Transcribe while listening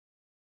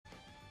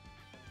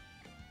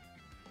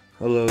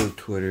Hello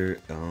Twitter,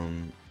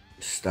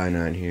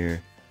 Stein9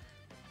 here,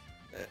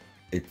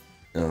 the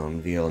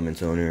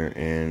Elements owner,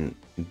 and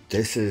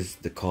this is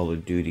the Call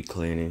of Duty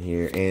clan in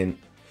here, and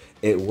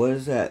it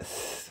was at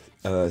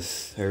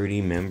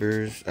 30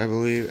 members, I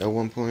believe, at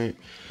one point,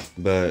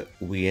 but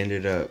we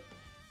ended up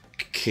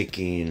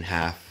kicking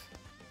half,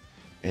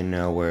 and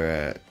now we're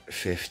at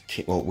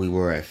 15, well, we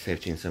were at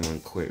 15,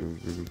 someone quit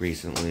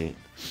recently,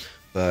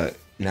 but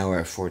now we're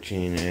at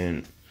 14,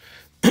 and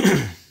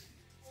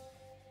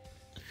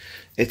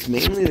it's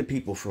mainly the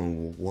people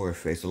from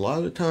Warface. A lot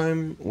of the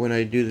time when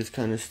I do this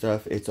kind of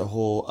stuff, it's a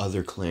whole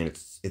other clan.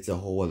 It's a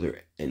whole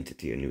other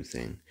entity, a new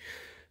thing.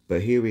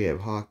 But here we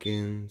have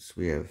Hawkins,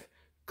 we have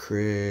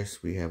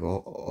Chris, we have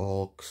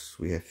Alks,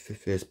 we have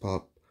Fist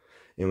Pop,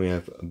 and we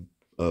have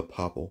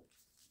Popple.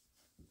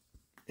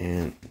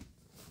 And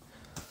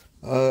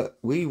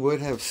we would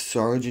have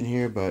Sarge in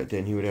here, but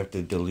then he would have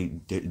to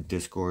delete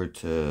Discord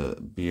to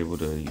be able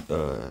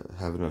to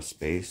have enough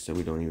space, so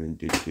we don't even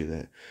do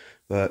that.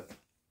 But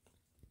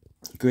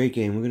great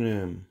game.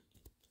 We're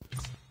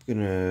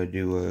gonna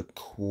do a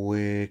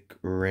quick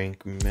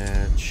rank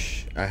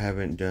match. I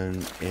haven't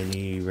done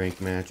any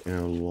rank match in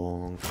a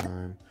long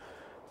time.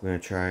 I'm gonna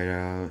try it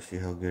out, see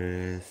how good it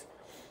is.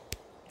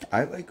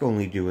 I like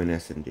only doing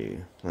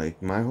S&D.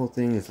 Like, my whole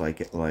thing is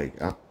like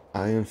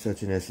I am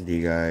such an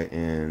S&D guy,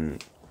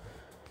 and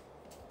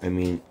I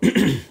mean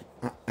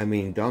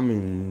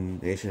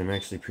domination, I'm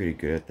actually pretty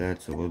good at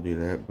that, so we'll do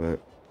that,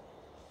 but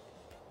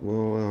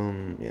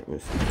yeah, we'll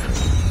see.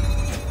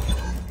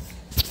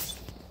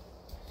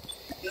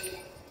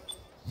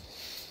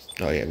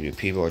 Oh yeah, dude,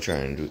 people are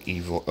trying to do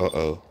evil.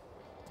 Uh-oh.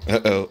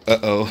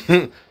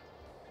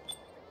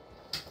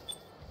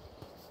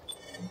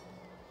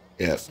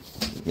 Yeah,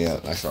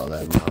 I saw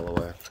that a mile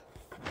away.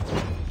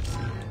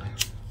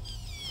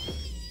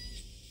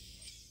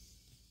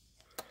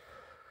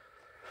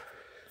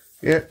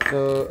 Yeah,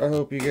 so I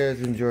hope you guys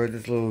enjoyed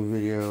this little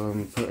video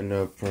I'm putting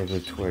up for the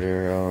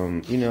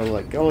Twitter. You know,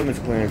 like, Elements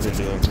Clan's been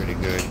doing pretty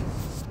good.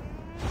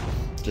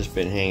 Just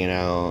been hanging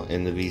out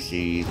in the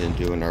VCs and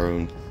doing our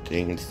own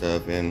thing and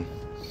stuff, and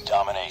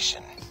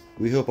domination.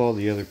 We hope all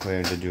the other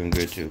clans are doing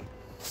good too.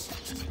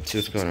 See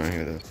what's going on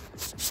here though.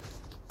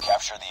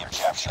 Capture the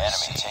objective.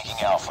 Enemy taking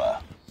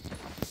Alpha.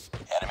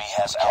 Enemy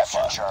has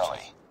Alpha.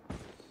 Charlie.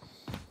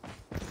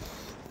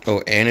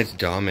 Oh, and it's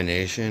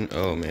domination.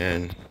 Oh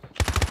man.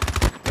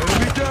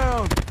 Enemy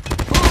down.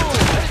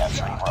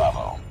 Capturing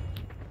Bravo.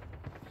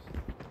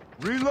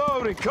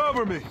 Reloading.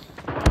 Cover me.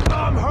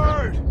 I'm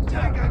hurt.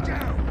 Take her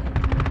down.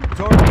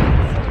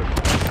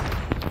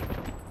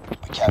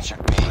 We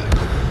captured B.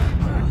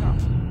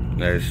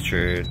 That is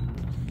true.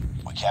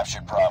 We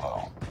captured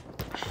Bravo.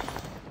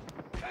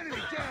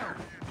 Enemy down.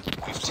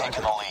 We've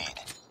taken the lead.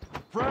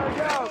 Frag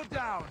out.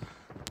 Down.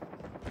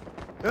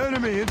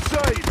 Enemy in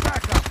sight.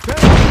 Back up.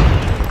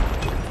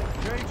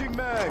 Changing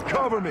mag.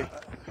 Cover me.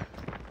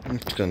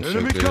 It's done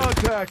Enemy so good.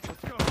 contact.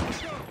 Let's go.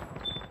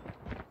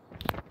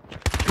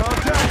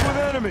 Contact with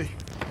enemy.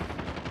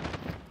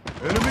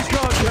 Enemy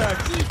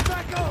contact.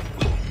 Back up.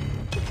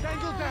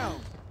 Tangle down.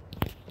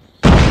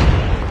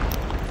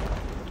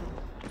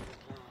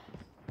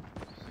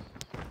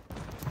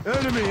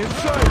 Enemy in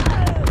sight.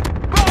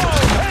 Boom!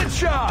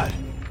 Headshot.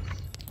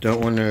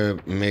 Don't want to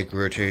make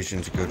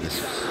rotations go to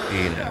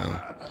C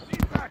now.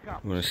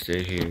 I'm gonna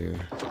stay here.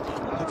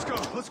 Let's go.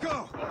 Let's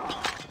go.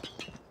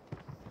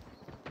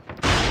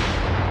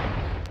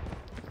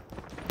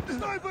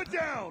 Sniper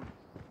down.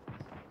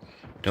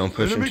 Don't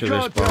push Enemy into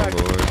this bomb, contact.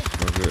 boys.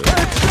 We're good.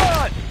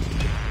 Headshot.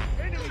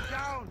 Enemy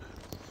down.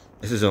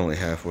 This is only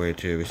halfway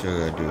too. We still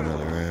gotta do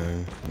another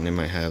round, and they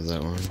might have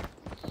that one.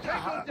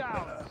 Tango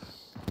down.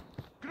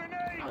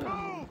 Grenade.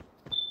 Move.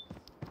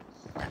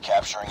 We're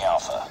capturing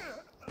Alpha.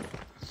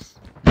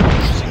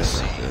 Using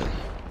C.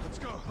 Let's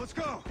go. Let's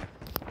go.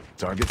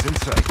 Target's in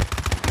sight.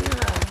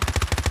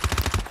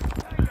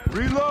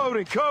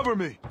 Reloading. Cover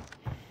me.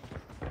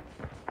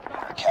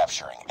 We're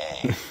capturing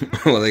A.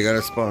 Well, they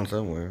gotta spawn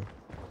somewhere.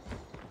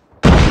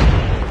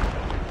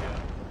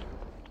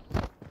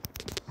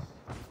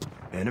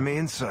 Enemy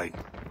in sight.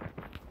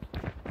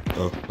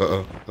 Oh,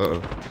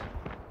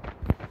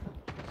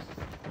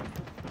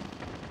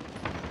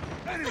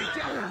 Enemy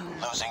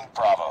down. Losing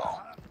Bravo.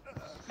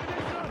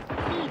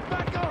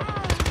 Back up.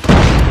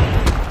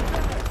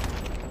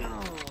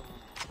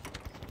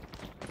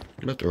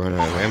 I'm about to run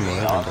out of ammo. I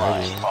haven't Online.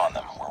 died Keep on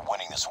them. We're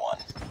winning this one.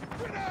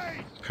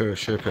 yet.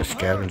 Should put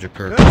scavenger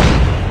perk. Enemy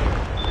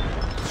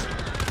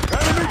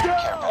Care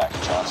down.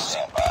 package on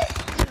standby.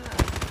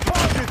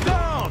 Target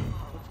down.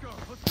 Let's go.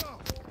 Let's go.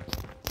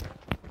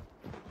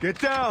 Get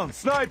down,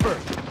 sniper.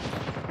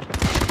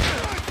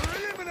 Sniper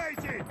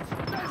eliminated.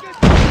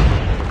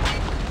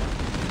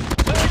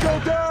 Go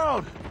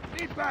down.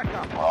 Need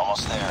backup. We're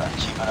almost there.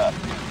 Keep it up.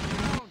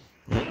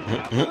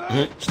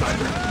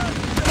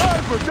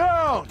 Sniper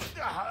down.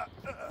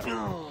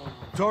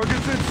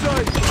 Target's in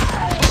sight.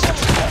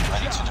 Sentry gun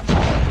ready to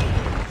deploy.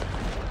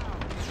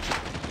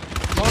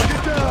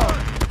 Target down.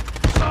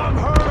 I'm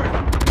hurt.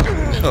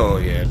 Oh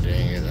yeah,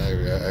 dang it!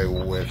 I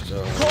whiffed.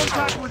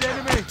 Contact with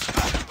enemy.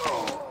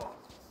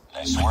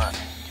 Nice work.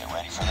 Get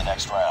ready for the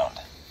next round.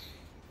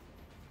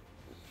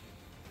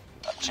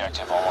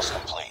 Objective almost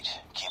complete.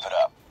 Keep it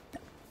up.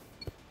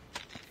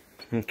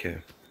 Okay.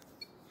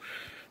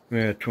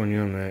 We got 20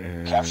 on that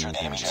and Capture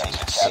the objective.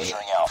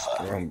 Capturing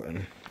Alpha. wrong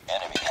button.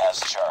 Enemy has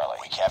Charlie.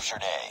 We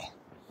captured A.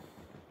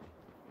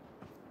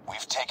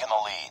 We've taken the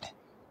lead.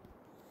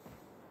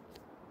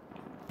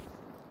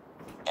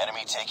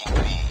 Enemy taking B.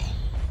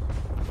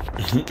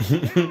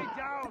 Enemy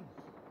down.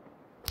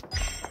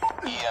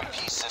 EMP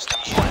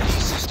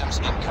systems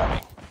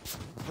incoming.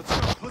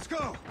 Let's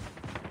go.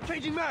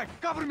 Changing mag.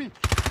 Cover me.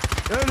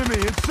 Enemy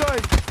in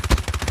sight.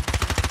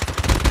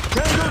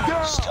 Tango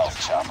down. Stealth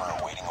chopper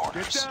awaiting Get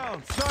orders.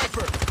 down.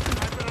 Sniper.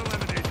 Sniper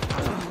eliminated.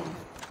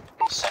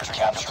 Sentry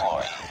cap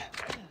deployed.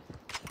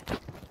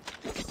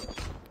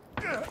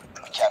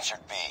 We captured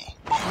B.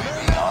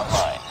 UAV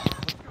online.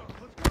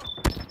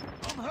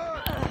 I'm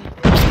hurt.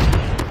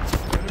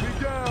 Enemy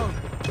down.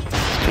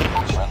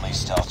 Friendly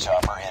stealth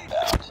chopper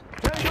inbound.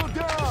 Tango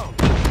down.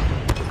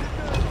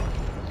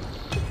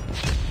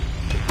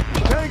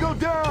 Tango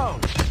down.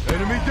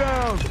 Enemy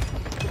down.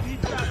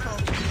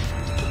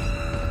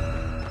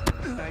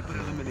 Sniper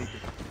eliminated.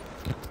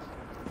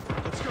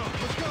 Let's go.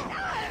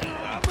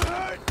 I'm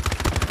hurt.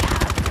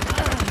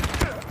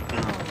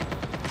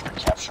 We're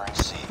capturing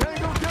C.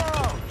 Tango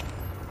down.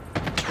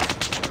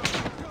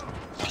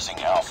 Losing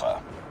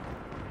Alpha.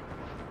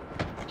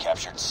 We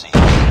captured C.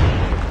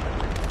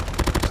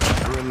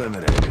 We're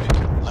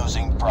eliminated.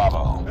 Losing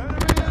Bravo.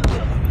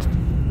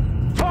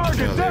 Target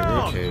Yeah, they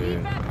down.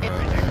 rotated.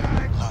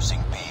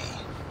 Losing B.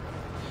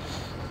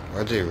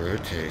 Why'd they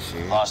rotate,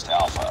 see? Lost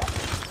Alpha.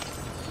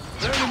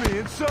 Enemy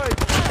in sight.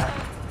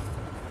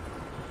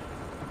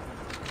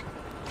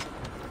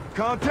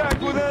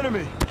 Contact with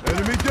enemy.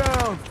 Enemy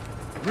down.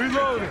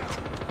 Reloading.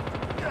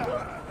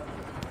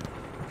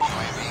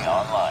 UAV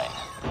online.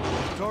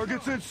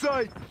 Targets in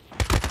sight.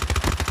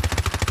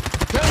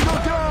 Tango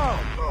down.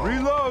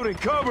 Reloading.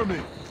 Cover me.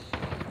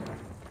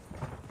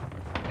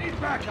 Need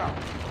backup.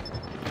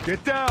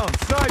 Get down.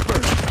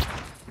 Sniper.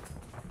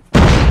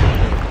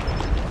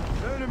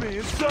 Enemy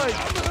in sight.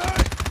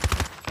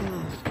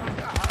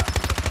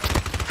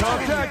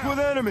 Contact with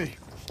enemy.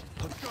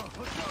 Let's go.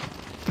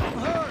 I'm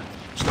hurt.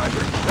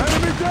 Sniper.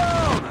 Enemy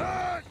down.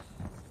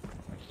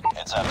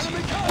 Heads up, team.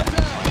 Enemy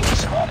UAV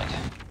spotted.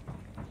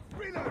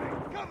 Reloading.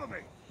 Cover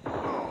me.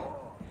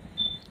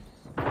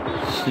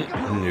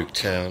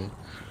 Nuketown.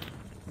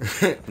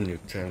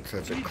 Nuketown,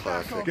 such a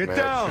classic Get map.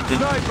 down.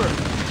 Sniper.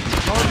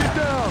 Target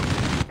down.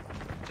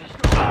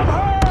 I'm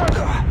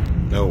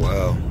hurt. Oh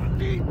wow.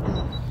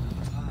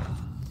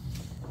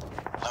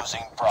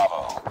 Losing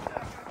Bravo.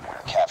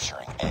 We're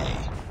capturing A.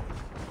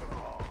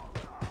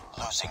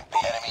 Losing B.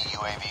 Enemy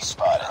UAV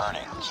spotted.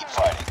 Hurting. Keep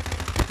fighting.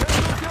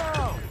 Tango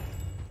down.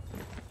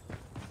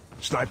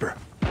 Sniper.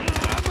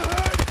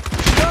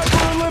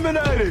 Sniper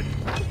eliminated.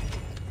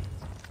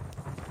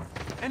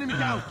 Enemy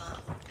down.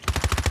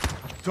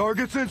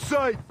 Targets in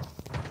sight.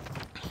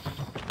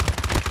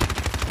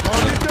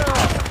 Target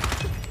down.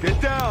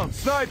 Get down.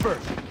 Sniper.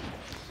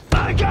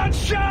 I got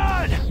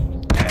shot.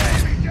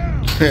 Enemy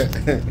down.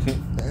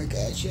 I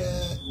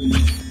gotcha.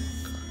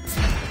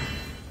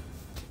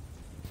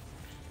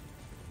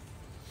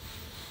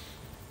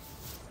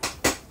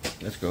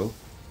 Let's go.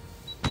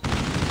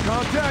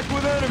 Contact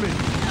with enemy.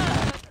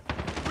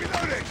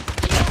 Reloading.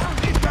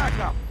 Need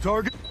backup.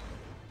 Target.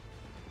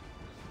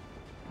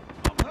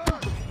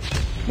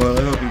 Well,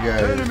 I hope you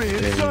Enemy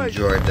in guys sight.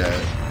 enjoyed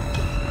that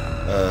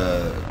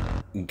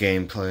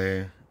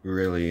gameplay.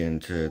 Really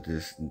into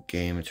this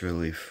game. It's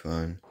really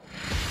fun.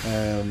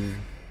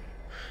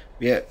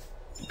 Yeah.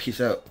 Peace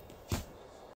out.